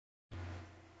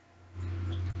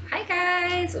Hi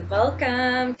guys,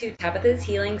 welcome to Tabitha's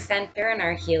Healing Center and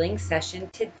our healing session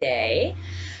today.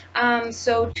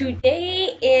 So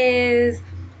today is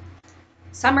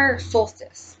summer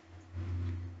solstice.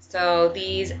 So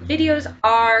these videos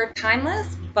are timeless,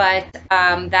 but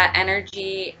that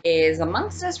energy is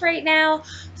amongst us right now.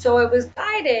 So I was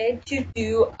guided to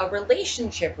do a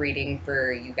relationship reading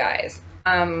for you guys.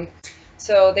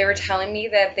 So they were telling me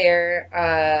that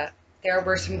there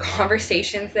were some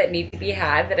conversations that need to be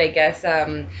had that I guess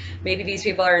maybe these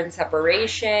people are in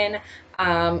separation.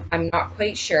 I'm not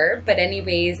quite sure, but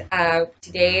anyways,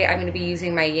 today I'm going to be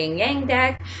using my Yin Yang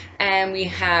deck, and we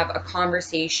have a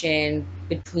conversation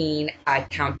between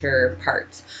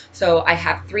counterparts. So I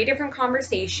have three different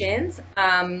conversations.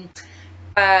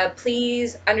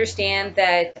 Please understand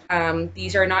that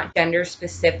these are not gender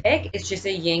specific. It's just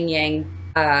a yin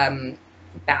yang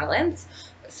balance,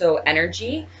 so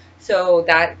energy. So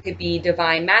that could be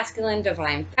divine masculine,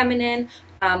 divine feminine,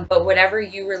 but whatever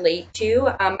you relate to.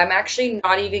 I'm actually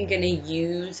not even going to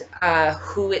use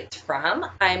who it's from.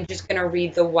 I'm just going to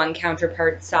read the one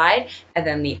counterpart side and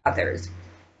then the others.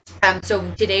 So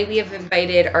today we have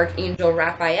invited Archangel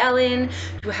Raphael in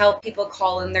to help people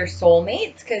call in their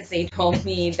soulmates because they told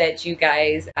me that you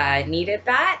guys needed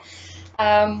that.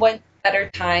 What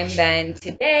better time than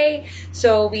today?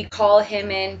 So we call him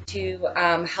in to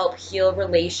help heal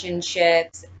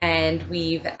relationships, and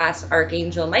we've asked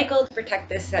Archangel Michael to protect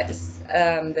this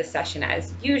session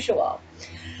as usual.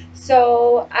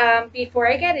 So before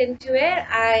I get into it,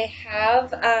 I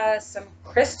have some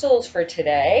crystals for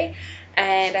today,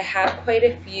 and I have quite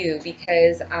a few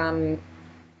because I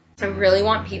really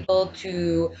want people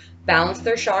to balance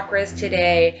their chakras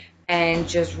today and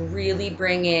just really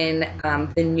bring in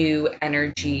the new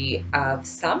energy of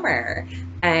summer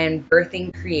and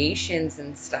birthing creations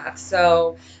and stuff.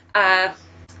 So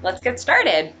let's get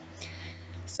started.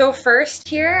 So first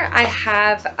here I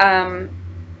have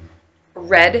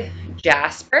red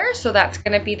jasper, so that's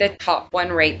going to be the top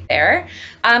one right there.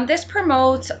 This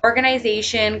promotes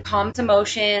organization, calms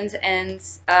emotions, and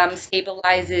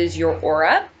stabilizes your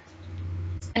aura.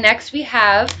 Next we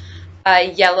have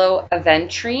yellow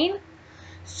aventurine,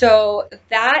 so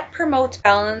that promotes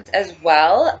balance as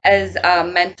well as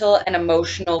mental and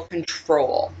emotional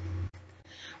control.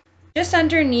 Just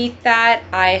underneath that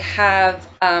I have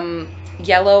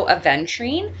yellow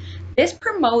aventurine. This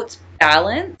promotes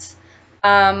balance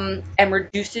and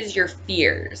reduces your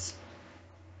fears.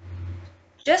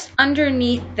 Just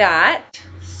underneath that,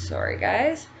 sorry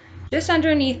guys, just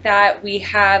underneath that we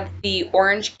have the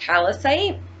orange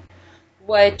calcite,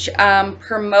 which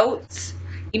promotes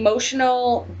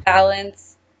emotional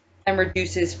balance and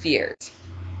reduces fears.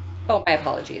 Oh, my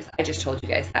apologies. I just told you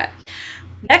guys that.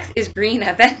 Next is green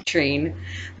aventurine.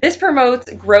 This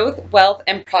promotes growth, wealth,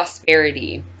 and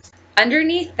prosperity.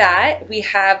 Underneath that, we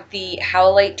have the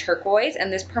howlite turquoise,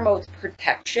 and this promotes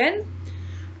protection.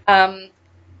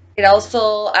 It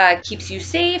also keeps you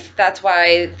safe. That's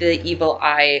why the evil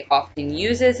eye often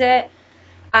uses it.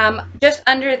 Just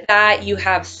under that, you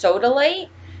have sodalite,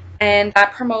 and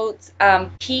that promotes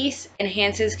peace,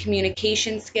 enhances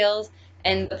communication skills.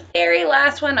 And the very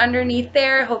last one underneath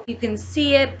there, hope you can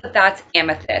see it, but that's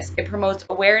amethyst. It promotes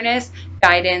awareness,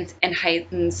 guidance, and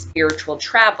heightens spiritual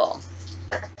travel.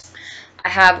 I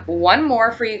have one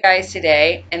more for you guys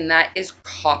today, and that is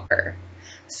copper.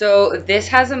 So this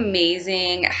has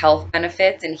amazing health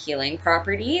benefits and healing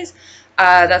properties.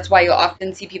 That's why you'll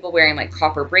often see people wearing like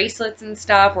copper bracelets and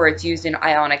stuff, where it's used in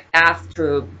ionic baths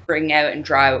to bring out and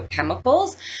draw out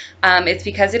chemicals. It's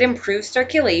because it improves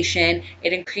circulation,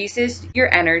 it increases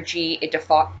your energy, it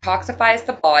detoxifies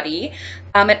the body.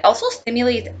 It also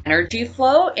stimulates energy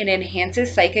flow and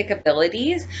enhances psychic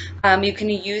abilities. You can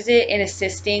use it in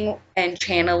assisting and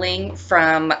channeling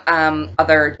from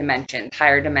other dimensions,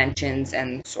 higher dimensions,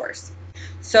 and source.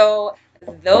 So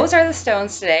those are the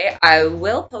stones today. I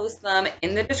will post them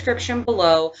in the description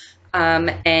below.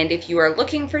 And if you are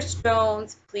looking for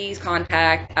stones, please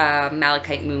contact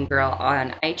Malachite Moon Girl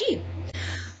on IG.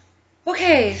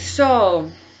 Okay,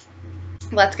 so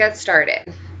let's get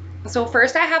started. So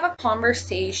first I have a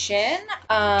conversation.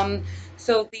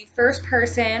 So the first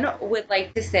person would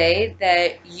like to say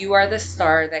that you are the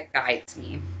star that guides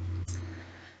me.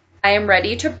 I am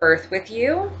ready to birth with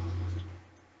you.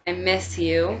 I miss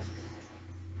you.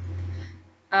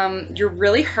 You're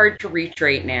really hard to reach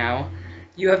right now.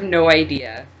 You have no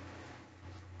idea.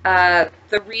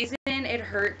 The reason it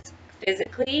hurts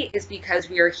physically is because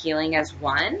we are healing as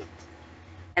one,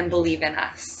 and believe in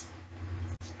us.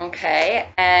 Okay,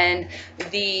 and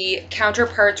the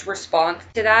counterpart's response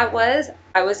to that was,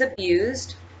 I was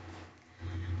abused.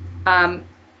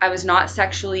 I was not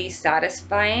sexually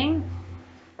satisfying,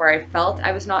 or I felt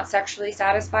I was not sexually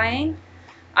satisfying.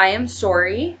 I am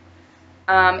sorry.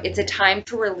 It's a time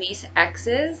to release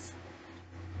exes,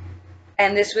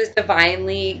 and this was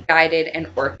divinely guided and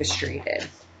orchestrated.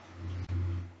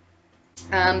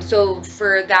 So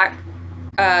for that,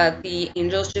 the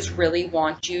angels just really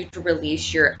want you to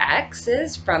release your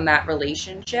exes from that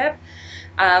relationship.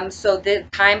 So the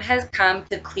time has come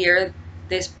to clear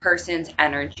this person's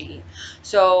energy.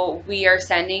 So we are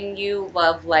sending you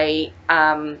love light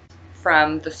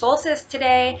from the solstice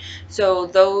today. So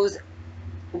those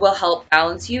will help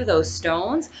balance you, those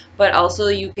stones, but also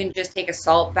you can just take a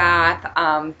salt bath,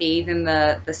 bathe in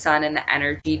the sun and the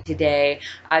energy today.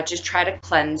 Just try to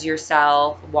cleanse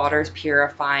yourself. Water's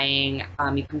purifying.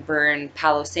 You can burn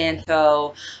Palo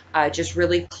Santo. Just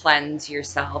really cleanse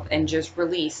yourself and just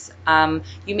release.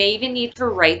 You may even need to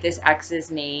write this ex's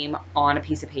name on a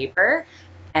piece of paper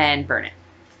and burn it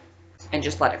and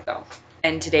just let it go.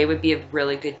 And today would be a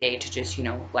really good day to just,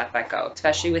 let that go,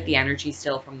 especially with the energy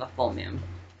still from the full moon.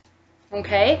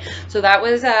 Okay, so that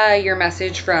was your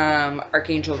message from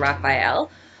Archangel Raphael.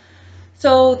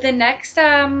 So the next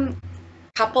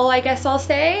couple, I guess I'll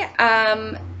say,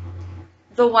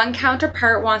 the one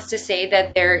counterpart wants to say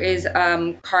that there is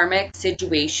karmic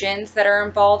situations that are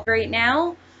involved right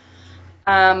now,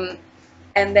 and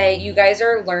that you guys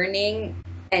are learning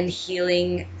and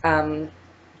healing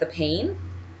the pain.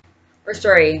 Or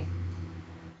sorry,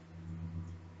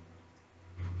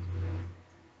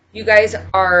 you guys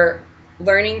are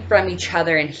learning from each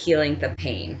other and healing the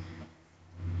pain.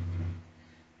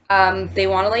 They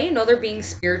want to let you know they're being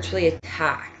spiritually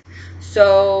attacked.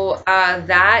 So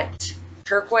that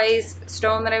turquoise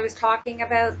stone that I was talking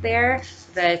about there,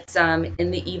 that's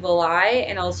in the evil eye,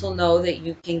 and also know that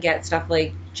you can get stuff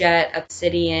like jet,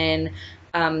 obsidian,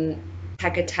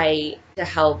 hecatite to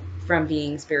help from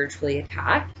being spiritually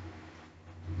attacked.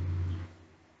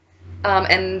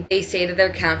 And they say to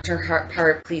their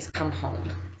counterpart, please come home.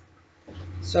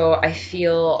 So I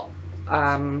feel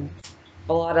a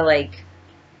lot of like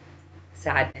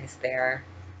sadness there.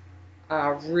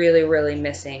 Really, really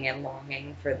missing and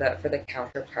longing for the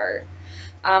counterpart.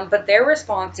 But their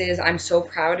response is, I'm so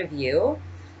proud of you.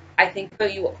 I think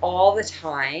about you all the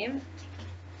time.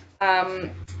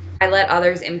 I let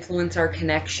others influence our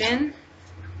connection,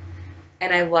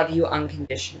 and I love you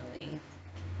unconditionally.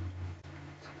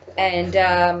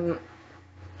 And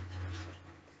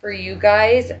for you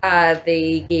guys,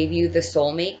 they gave you the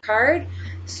soulmate card.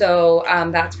 So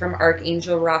that's from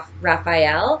Archangel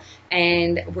Raphael,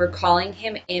 and we're calling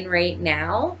him in right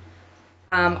now.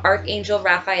 Archangel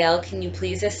Raphael, can you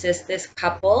please assist this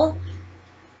couple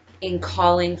in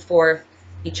calling forth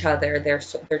each other, their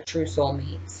true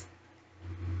soulmates?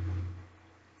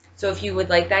 So if you would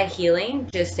like that healing,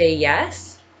 just say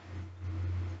yes.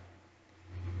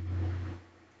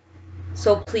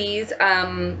 So please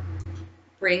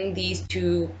bring these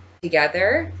two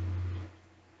together.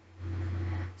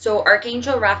 So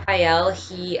Archangel Raphael,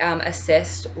 he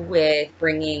assists with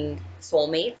bringing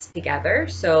soulmates together.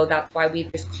 So that's why we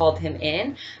just called him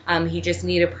in. He just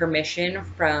needed permission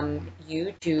from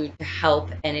you to help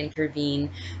and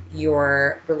intervene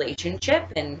your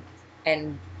relationship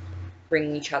and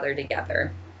bring each other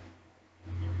together.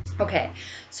 Okay,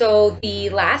 so the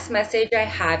last message I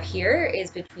have here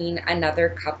is between another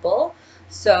couple.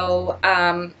 So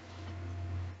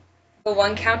the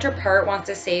one counterpart wants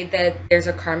to say that there's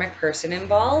a karmic person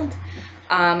involved,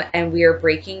 and we are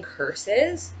breaking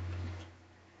curses.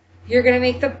 You're gonna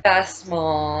make the best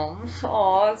mom.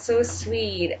 Aw, it's so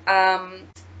sweet.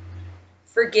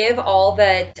 Forgive all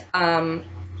that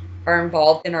are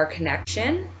involved in our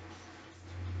connection.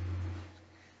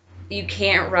 You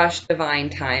can't rush divine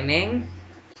timing.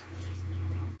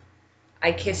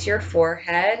 I kiss your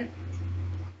forehead.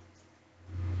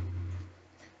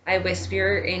 I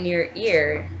whisper in your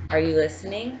ear. Are you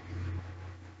listening?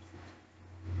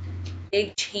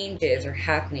 Big changes are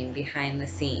happening behind the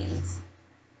scenes.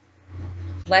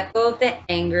 Let go of the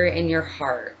anger in your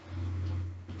heart.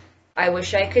 I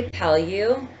wish I could tell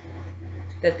you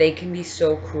that they can be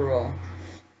so cruel,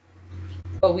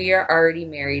 but we are already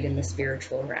married in the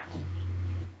spiritual realm.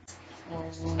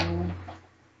 Oh,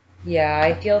 yeah,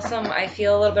 I feel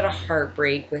a little bit of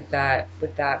heartbreak with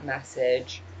that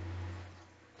message.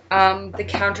 The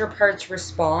counterpart's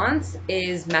response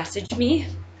is, message me.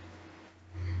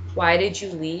 Why did you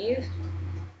leave?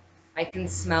 I can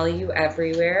smell you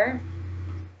everywhere.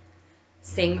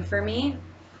 Sing for me.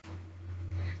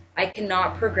 I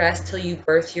cannot progress till you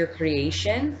birth your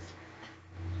creation.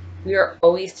 We are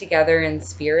always together in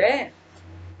spirit.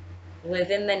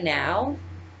 Live in the now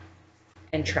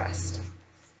and trust.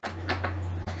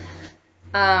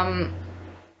 Um,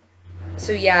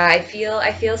 so yeah, I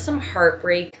feel some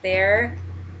heartbreak there.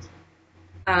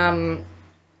 Um,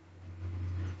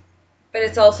 but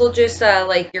it's also just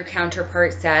like your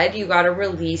counterpart said, you got to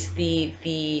release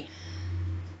the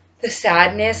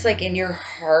sadness like in your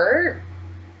heart.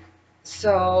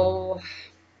 So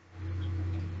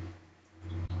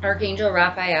Archangel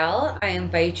Raphael, I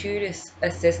invite you to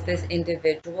assist this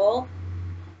individual.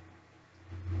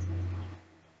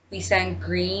 We send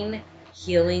green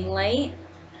healing light.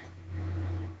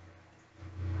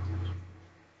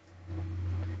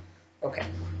 Okay.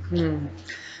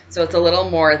 So it's a little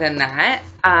more than that.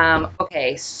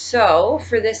 Okay, so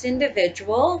for this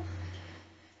individual,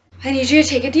 I need you to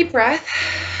take a deep breath.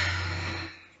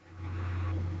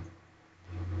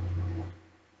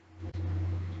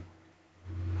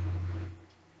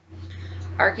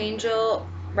 Archangel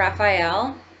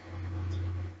Raphael,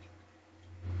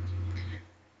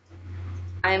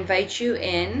 I invite you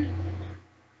in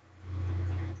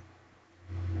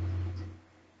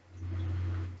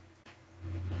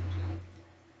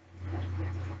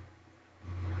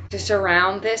to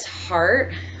surround this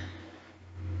heart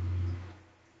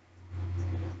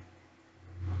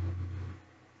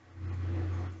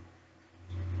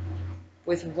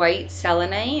with white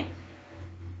selenite.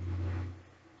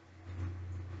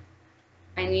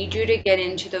 I need you to get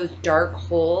into those dark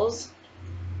holes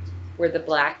where the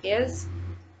black is.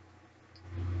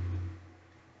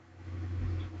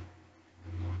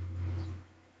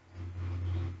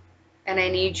 And I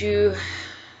need you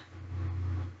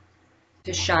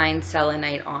to shine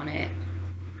selenite on it.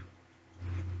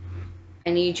 I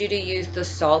need you to use the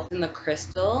salt and the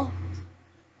crystal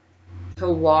to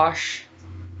wash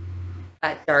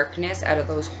that darkness out of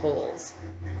those holes.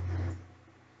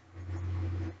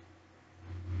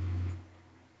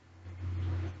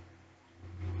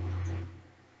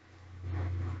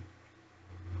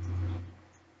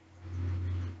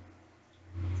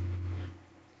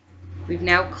 We've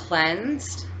now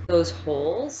cleansed those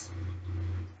holes,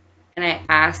 and I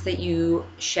ask that you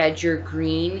shed your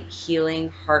green healing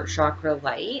heart chakra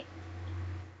light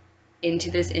into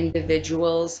this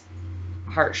individual's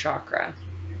heart chakra.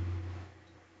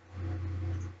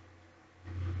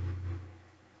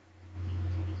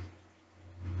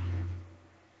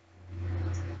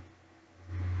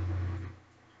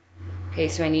 Okay,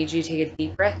 so I need you to take a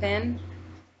deep breath in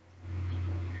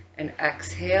and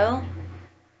exhale.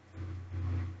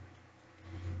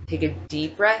 Take a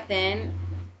deep breath in.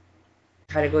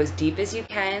 Try to go as deep as you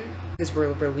can because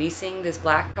we're releasing this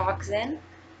black toxin.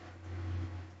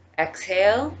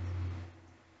 Exhale.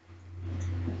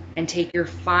 And take your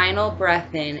final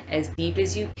breath in as deep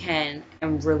as you can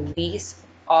and release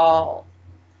all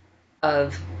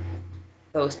of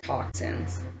those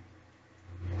toxins.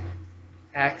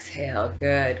 Exhale.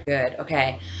 Good, good.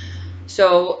 Okay.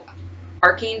 So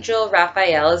Archangel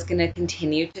Raphael is going to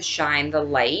continue to shine the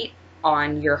light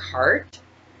on your heart.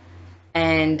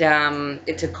 And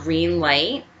it's a green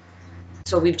light.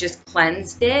 So we've just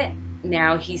cleansed it.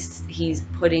 Now he's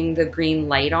putting the green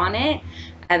light on it.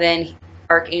 And then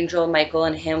Archangel Michael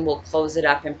and him will close it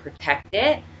up and protect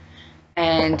it.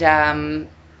 And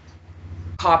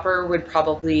copper would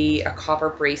probably, a copper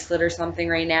bracelet or something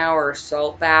right now, or a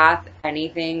salt bath,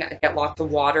 anything. Get lots of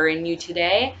water in you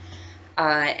today.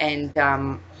 And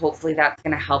hopefully that's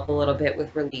going to help a little bit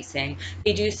with releasing.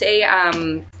 They do say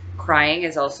crying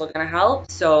is also going to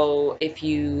help. So if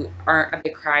you aren't a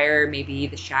big crier, maybe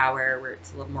the shower where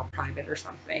it's a little more private or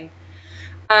something.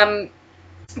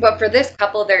 But for this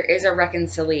couple, there is a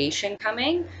reconciliation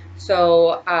coming.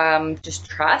 So just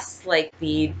trust, like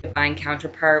the divine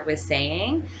counterpart was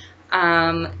saying.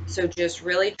 So just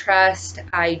really trust.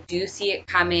 I do see it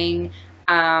coming.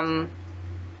 I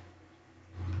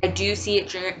do see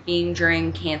it being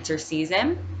during Cancer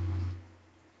season.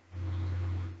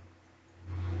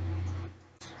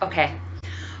 Okay.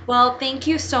 Well, thank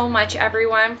you so much,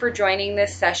 everyone, for joining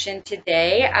this session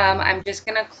today. I'm just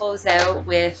going to close out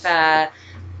with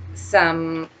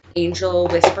some angel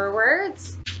whisper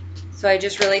words. So I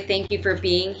just really thank you for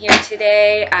being here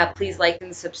today. Please like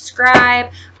and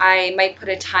subscribe. I might put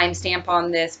a timestamp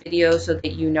on this video so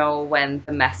that you know when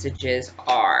the messages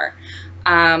are.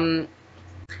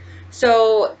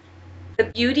 So the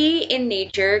beauty in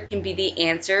nature can be the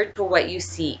answer to what you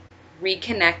seek.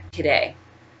 Reconnect today.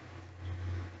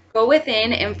 Go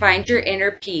within and find your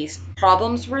inner peace.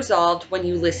 Problems resolved when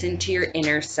you listen to your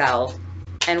inner self.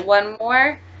 And one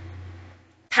more,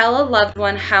 tell a loved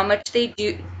one how much they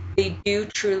do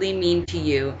truly mean to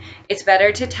you. It's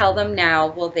better to tell them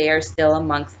now while they are still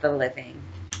amongst the living.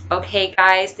 Okay,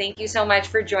 guys, thank you so much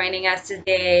for joining us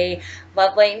today.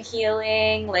 Love, light, and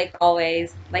healing. Like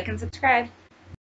always, like and subscribe.